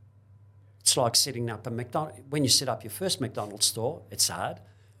 It's like setting up a McDonald's. When you set up your first McDonald's store, it's hard.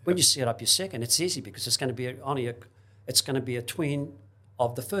 When you set up your second, it's easy because it's going to be a twin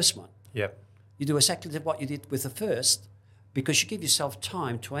of the first one. Yep. You do exactly what you did with the first because you give yourself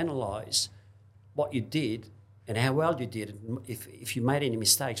time to analyse what you did and how well you did it. If you made any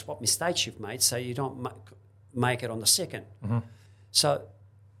mistakes, what mistakes you've made, so you don't make it on the second. Mm-hmm. So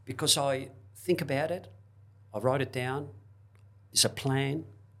because I think about it, I write it down, there's a plan,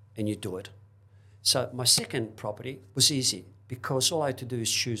 and you do it. So my second property was easy because all I had to do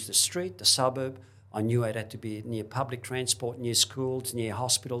is choose the street, the suburb. I knew it had to be near public transport, near schools, near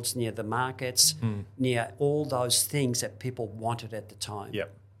hospitals, near the markets, near all those things that people wanted at the time.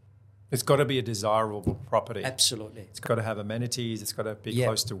 Yep. It's got to be a desirable property. Absolutely. It's got to have amenities. It's got to be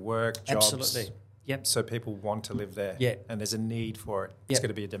close to work, jobs. Absolutely. Yep. So people want to live there. Yeah. And there's a need for it. It's got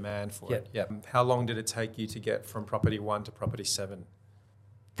to be a demand for it. Yeah. How long did it take you to get from property 1 to property 7?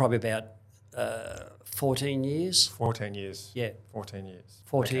 Probably about 14 years. 14 years. Yeah. 14 years.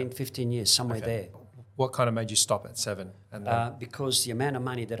 14, 15 years, somewhere there. What kind of made you stop at 7? And because the amount of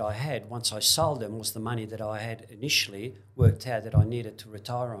money that I had once I sold them was the money that I had initially worked out that I needed to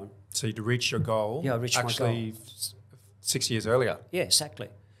retire on. So you'd reached your goal. Yeah, I reached my goal. Actually, 6 years earlier. Yeah, exactly.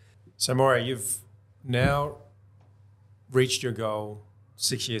 So Moryy, you've now reached your goal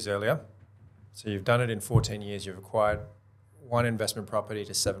 6 years earlier. So you've done it in 14 years. You've acquired 1 investment property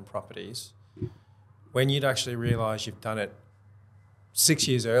to 7 properties. When you'd actually realise you've done it 6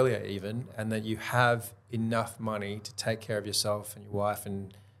 years earlier even, and that you have enough money to take care of yourself and your wife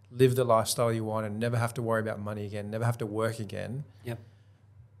and live the lifestyle you want and never have to worry about money again, never have to work again. Yep.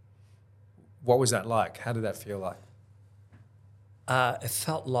 What was that like? How did that feel like? It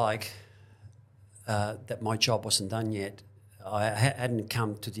felt like that my job wasn't done yet. I hadn't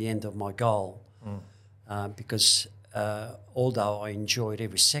come to the end of my goal because although I enjoyed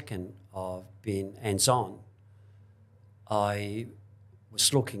every second of being hands-on, I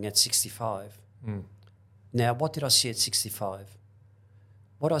was looking at 65. Now, what did I see at 65?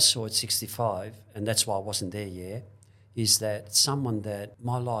 What I saw at 65, and that's why I wasn't there yet, is that someone that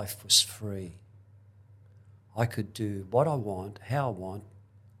my life was free. I could do what I want, how I want,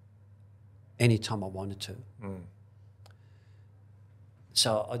 anytime I wanted to.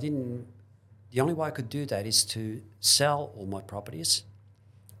 So the only way I could do that is to sell all my properties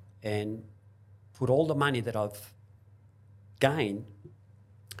and put all the money that I've gained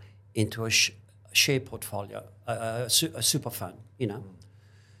into a share portfolio, a super fund,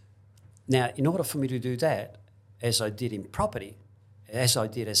 Now, in order for me to do that, as I did in property, as I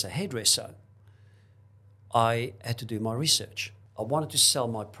did as a hairdresser, I had to do my research. I wanted to sell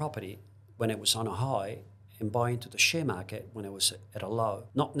my property when it was on a high and buy into the share market when it was at a low.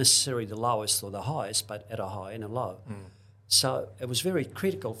 Not necessarily the lowest or the highest, but at a high and a low. So it was very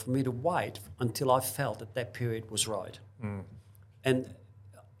critical for me to wait until I felt that that period was right. And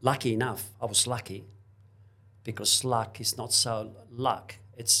lucky enough, I was lucky because luck is not so luck.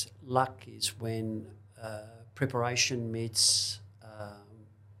 It's luck is when preparation meets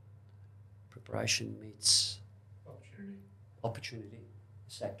opportunity.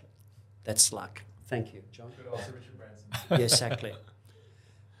 Exactly. That's luck. Thank you, John. Good old Richard Branson. Yeah, exactly.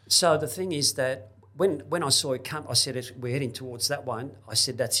 So the thing is that when I saw it come, I said we're heading towards that one. I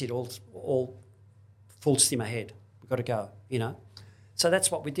said that's it, all full steam ahead. We've got to go, So that's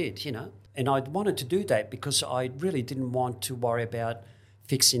what we did, And I wanted to do that because I really didn't want to worry about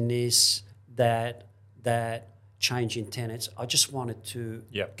fixing this, that, changing tenants. I just wanted to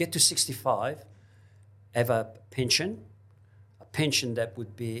get to 65, have a pension that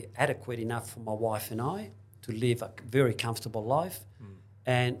would be adequate enough for my wife and I to live a very comfortable life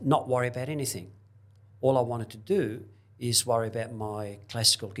and not worry about anything. All I wanted to do is worry about my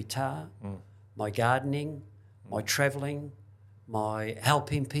classical guitar, my gardening, my travelling, my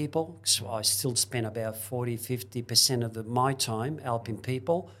helping people. So I still spend about 40-50% of my time helping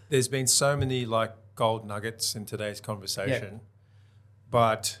people. There's been so many like gold nuggets in today's conversation,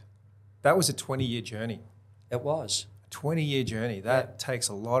 but that was a 20-year journey. It was. 20-year journey. That takes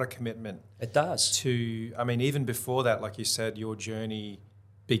a lot of commitment. It does. Even before that, like you said, your journey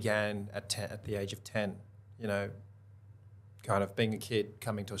began at the age of 10, kind of being a kid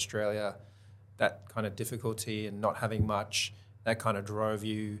coming to Australia, that kind of difficulty and not having much, that kind of drove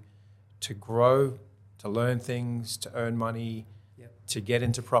you to grow, to learn things, to earn money, to get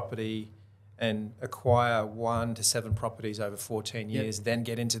into property and acquire 1 to 7 properties over 14 years, then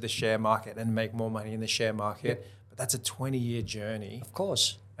get into the share market and make more money in the share market. But that's a 20-year journey. Of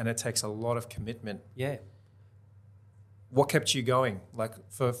course. And it takes a lot of commitment. Yeah. What kept you going? Like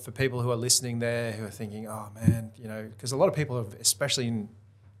for people who are listening there who are thinking, oh man, because a lot of people have, especially in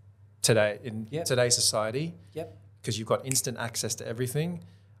today's society, because you've got instant access to everything,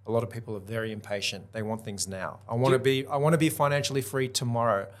 a lot of people are very impatient. They want things now. I want to be financially free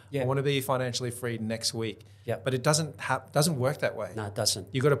tomorrow. I want to be financially free next week. But it doesn't work that way. No, it doesn't.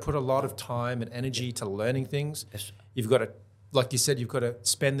 You've got to put a lot of time and energy to learning things. Yes. You've got to, like you said, you've got to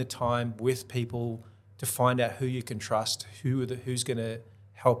spend the time with people to find out who you can trust, who's going to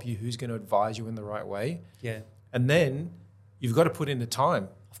help you, who's going to advise you in the right way. Yeah. And then you've got to put in the time.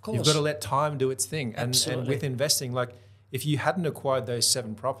 Of course. You've got to let time do its thing. And with investing, like if you hadn't acquired those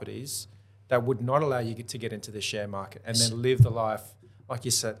 7 properties, that would not allow you to get into the share market and then live the life, like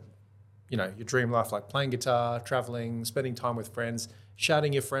you said, your dream life, like playing guitar, traveling, spending time with friends,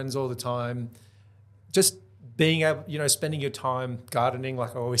 shouting your friends all the time, just being able, spending your time gardening,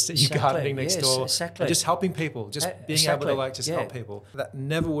 like I always say, you're gardening next door, and just helping people, just being able to help people. That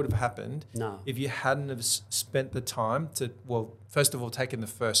never would have happened if you hadn't have spent the time to, first of all, taking the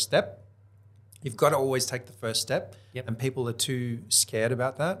first step. You've got to always take the first step, and people are too scared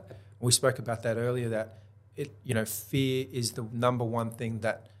about that. We spoke about that earlier, that fear is the number one thing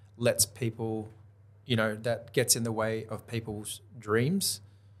that lets people, that gets in the way of people's dreams.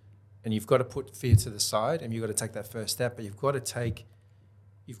 And you've got to put fear to the side, and you've got to take that first step. But you've got to take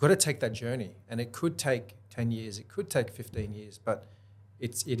that journey, and it could take 10 years, it could take 15 years, but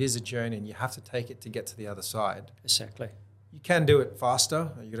it is a journey, and you have to take it to get to the other side. Exactly. You can do it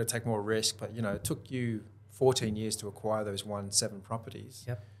faster. You've got to take more risk, but it took you 14 years to acquire those 7 properties.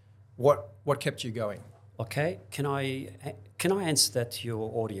 Yep. What kept you going? Okay. Can I answer that to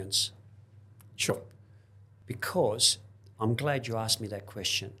your audience? Sure. Because I'm glad you asked me that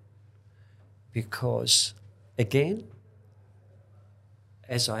question. Because, again,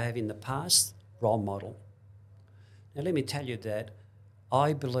 as I have in the past, role model. Now, let me tell you that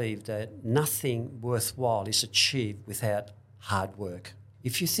I believe that nothing worthwhile is achieved without hard work.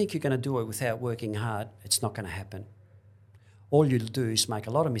 If you think you're going to do it without working hard, it's not going to happen. All you'll do is make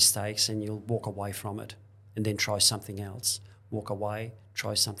a lot of mistakes and you'll walk away from it and then try something else. Walk away,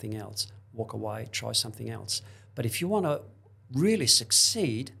 try something else. Walk away, try something else. But if you want to really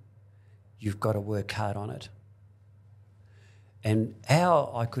succeed, you've got to work hard on it. And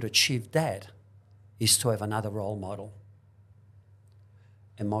how I could achieve that is to have another role model.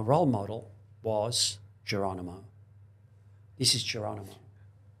 And my role model was Geronimo. This is Geronimo.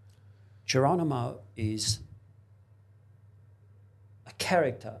 Geronimo is a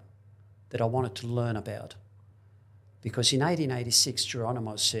character that I wanted to learn about. Because in 1886,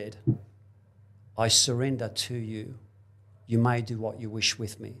 Geronimo said, "I surrender to you. You may do what you wish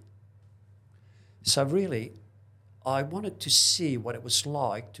with me." So really, I wanted to see what it was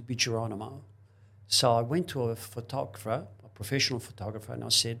like to be Geronimo. So I went to a photographer, a professional photographer, and I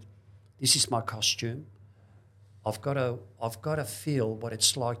said, "This is my costume. I've got to feel what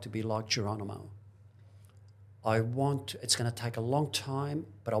it's like to be like Geronimo. It's going to take a long time,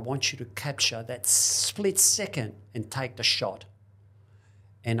 but I want you to capture that split second and take the shot."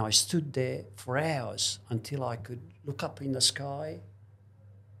 And I stood there for hours until I could look up in the sky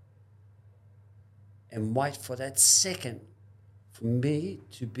and wait for that second for me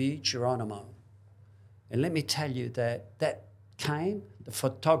to be Geronimo. And let me tell you that came, the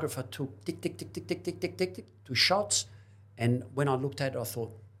photographer took tick, tick, tick, tick, tick, tick, tick, tick, tick, 2 shots. And when I looked at it, I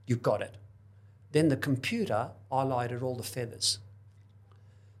thought, you got it. Then the computer highlighted all the feathers.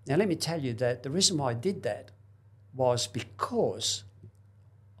 Now, let me tell you that the reason why I did that was because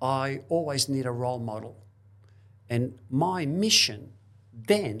I always need a role model. And my mission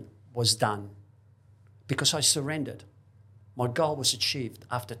then was done because I surrendered. My goal was achieved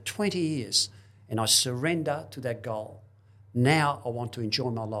after 20 years, and I surrender to that goal. Now I want to enjoy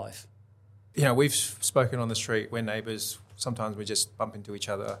my life. We've spoken on the street. We're neighbours. Sometimes we just bump into each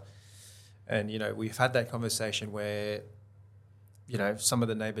other. And, we've had that conversation where some of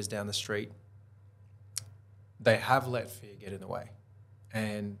the neighbours down the street, they have let fear get in the way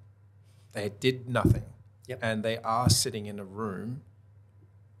and they did nothing. Yep. And they are sitting in a room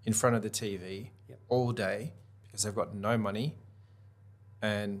in front of the TV all day because they've got no money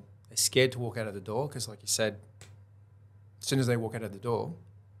and they're scared to walk out of the door because, like you said, as soon as they walk out of the door,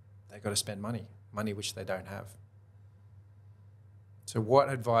 they've got to spend money which they don't have. So what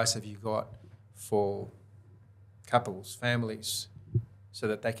advice have you got for couples, families, so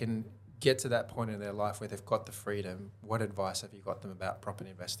that they can get to that point in their life where they've got the freedom? What advice have you got them about property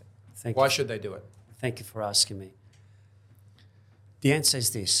investing? Why should they do it? Thank you for asking me. The answer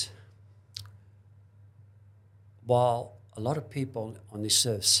is this. While a lot of people on this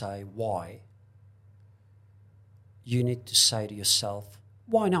earth say, why? You need to say to yourself,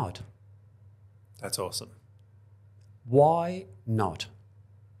 why not? That's awesome. Why not?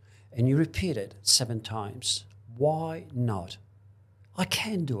 And you repeat it 7 times. Why not? I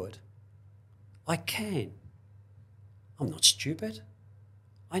can do it. I can. I'm not stupid.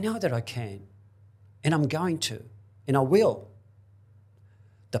 I know that I can. And I'm going to. And I will.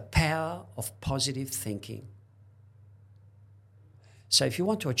 The power of positive thinking. So if you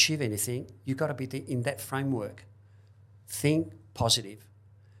want to achieve anything, you've got to be in that framework. Think positive.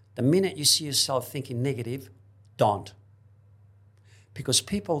 The minute you see yourself thinking negative, don't. Because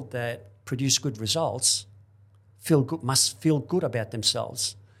people that produce good results must feel good about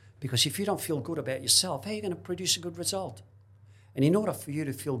themselves. Because if you don't feel good about yourself, how are you going to produce a good result? And in order for you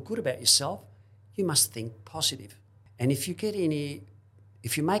to feel good about yourself, you must think positive. And if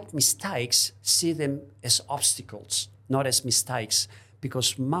you make mistakes, see them as obstacles, not as mistakes.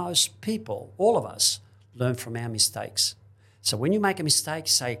 Because most people, all of us, learn from our mistakes. So when you make a mistake,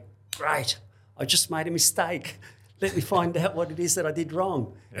 say, great, I just made a mistake. Let me find out what it is that I did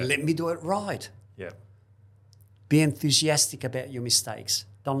wrong. And let me do it right. Yeah. Be enthusiastic about your mistakes.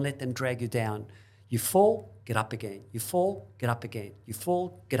 Don't let them drag you down. You fall, get up again. You fall, get up again. You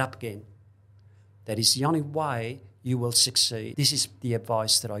fall, get up again. That is the only way you will succeed. This is the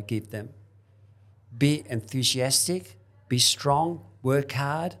advice that I give them. Be enthusiastic, be strong, work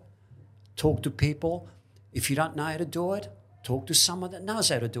hard, talk to people. If you don't know how to do it, talk to someone that knows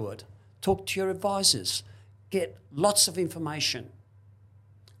how to do it. Talk to your advisors. Get lots of information.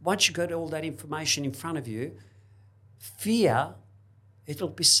 Once you got all that information in front of you, fear, it'll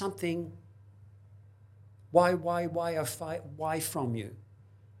be something, why from you?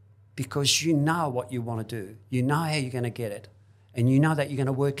 Because you know what you want to do. You know how you're going to get it. And you know that you're going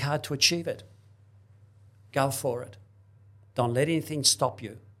to work hard to achieve it. Go for it. Don't let anything stop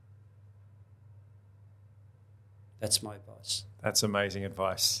you. That's my advice. That's amazing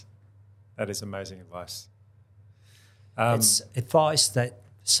advice. That is amazing advice. It's advice that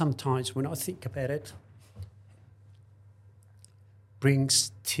sometimes when I think about it,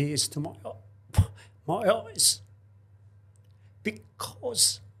 brings tears to my eyes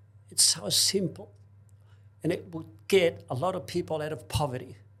because it's so simple and it will get a lot of people out of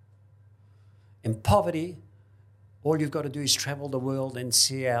poverty. In poverty, all you've got to do is travel the world and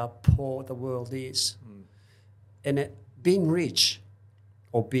see how poor the world is. And being rich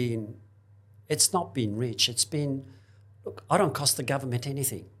it's not being rich, it's being, look, I don't cost the government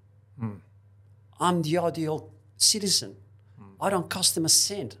anything. I'm the ideal citizen. I don't cost them a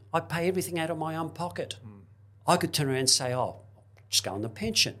cent. I pay everything out of my own pocket. I could turn around and say, just go on the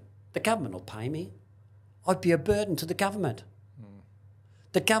pension. The government will pay me. I'd be a burden to the government.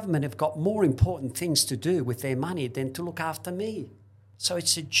 The government have got more important things to do with their money than to look after me. So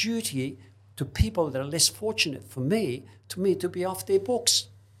it's a duty to people that are less fortunate for me to be off their books.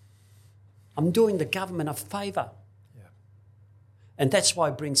 I'm doing the government a favour. Yeah. And that's why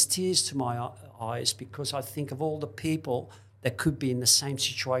it brings tears to my eyes, because I think of all the people that could be in the same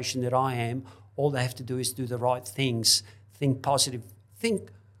situation that I am. All they have to do is do the right things, think positive, think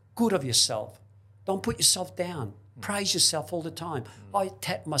good of yourself. Don't put yourself down. Praise yourself all the time. I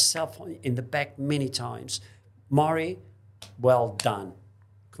tap myself in the back many times. Morry, well done.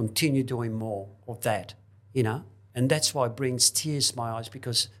 Continue doing more of that, And that's why it brings tears to my eyes,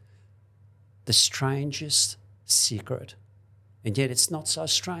 because the strangest secret, and yet it's not so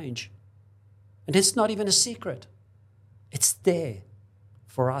strange. And it's not even a secret. It's there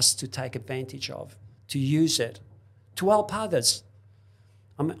for us to take advantage of, to use it, to help others.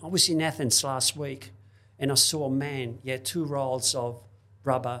 I was in Athens last week and I saw a man, 2 rolls of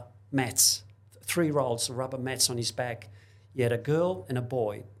rubber mats, 3 rolls of rubber mats on his back. He had a girl and a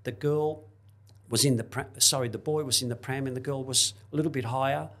boy. The boy was in the pram and the girl was a little bit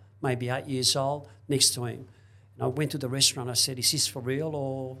higher, maybe 8 years old, next to him. And I went to the restaurant. I said, is this for real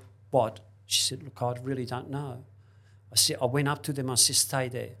or what? She said, look, I really don't know. I went up to them. I said, stay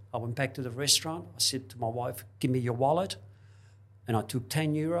there. I went back to the restaurant. I said to my wife, give me your wallet. And I took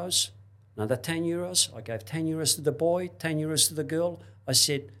 10 euros, another 10 euros. I gave 10 euros to the boy, 10 euros to the girl. I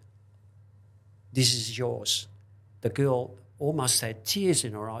said, this is yours. The girl almost had tears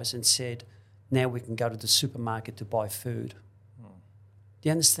in her eyes and said, now we can go to the supermarket to buy food. Do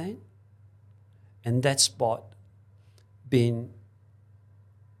you understand? And that's what been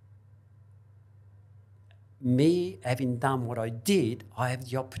me having done what I did. I have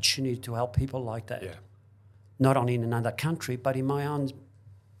the opportunity to help people like that. Yeah. Not only in another country, but in my own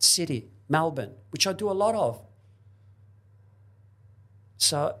city, Melbourne, which I do a lot of.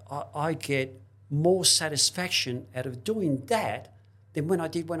 So I get more satisfaction out of doing that than when I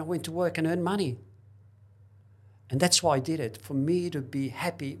did when I went to work and earned money. And that's why I did it, for me to be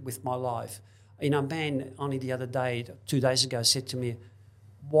happy with my life. You know, a man only the other day, 2 days ago, said to me,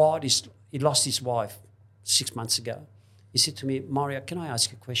 he lost his wife 6 months ago. He said to me, Moryy, can I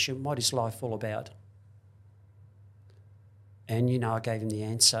ask you a question? What is life all about? And, you know, I gave him the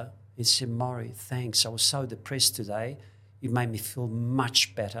answer. He said, Morry, thanks. I was so depressed today. You made me feel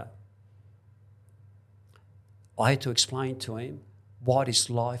much better. I had to explain to him, what is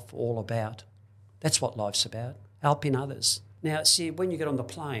life all about? That's what life's about, helping others. Now, see, when you get on the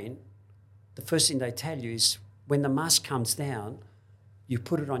plane, the first thing they tell you is when the mask comes down, you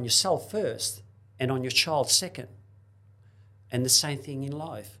put it on yourself first and on your child second. And the same thing in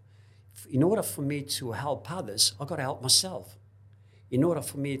life. In order for me to help others, I've got to help myself. In order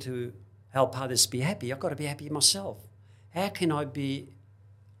for me to help others be happy, I've got to be happy myself. How can I be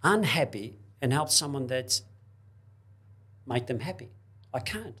unhappy and help someone that's make them happy? I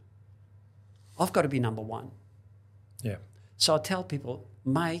can't. I've got to be number one. Yeah. So I tell people,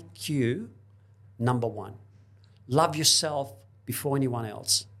 make you number one. Love yourself before anyone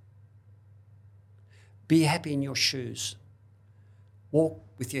else. Be happy in your shoes. Walk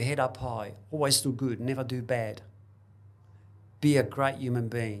with your head up high. Always do good, never do bad. Be a great human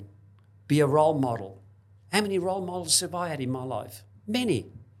being. Be a role model. How many role models have I had in my life? Many.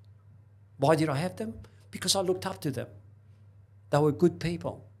 Why did I have them? Because I looked up to them. They were good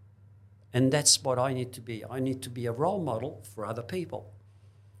people. And that's what I need to be. I need to be a role model for other people.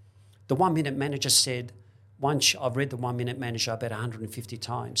 The 1 Minute Manager said, I've read the 1 Minute Manager about 150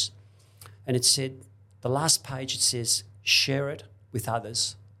 times. And it said, the last page, it says, share it with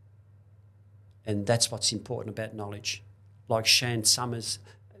others. And that's what's important about knowledge. Like Jan Summers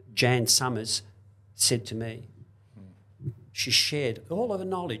said to me, she shared all of her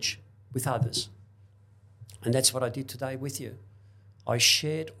knowledge with others. And that's what I did today with you. I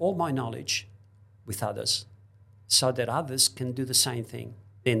shared all my knowledge with others so that others can do the same thing.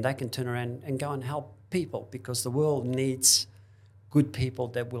 Then they can turn around and go and help people, because the world needs good people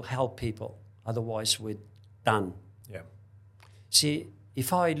that will help people. Otherwise, we're done. Yeah. See,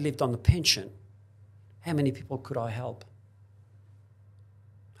 if I lived on the pension, how many people could I help?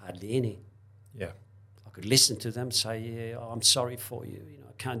 Hardly any. Yeah. I could listen to them, say, yeah, I'm sorry for you. You know,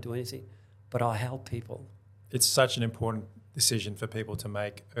 I can't do anything. But I help people. It's such an important decision for people to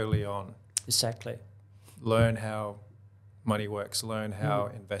make early on. Exactly. Learn how money works, learn how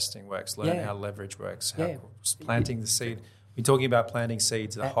investing works, learn how leverage works, how planting the seed. We're talking about planting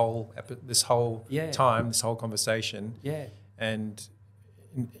seeds this whole time, this whole conversation. Yeah. And,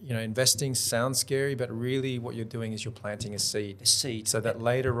 you know, investing sounds scary, but really what you're doing is you're planting a seed. A seed. So that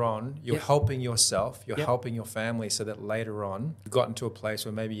later on, you're helping yourself, you're helping your family, so that later on you've gotten to a place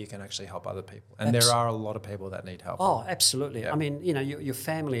where maybe you can actually help other people. And there are a lot of people that need help. Oh, absolutely. I mean, you know, your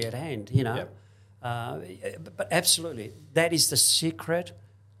family at hand, you know. But absolutely, that is the secret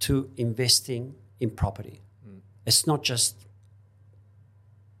to investing in property. It's not just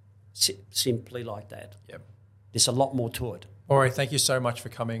simply like that. Yep. There's a lot more to it. Morry, thank you so much for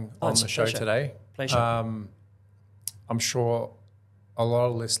coming on the show today. Pleasure. I'm sure a lot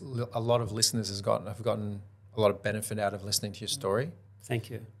of listeners have gotten a lot of benefit out of listening to your story. Thank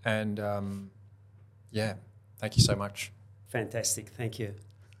you. And thank you so much. Fantastic. Thank you.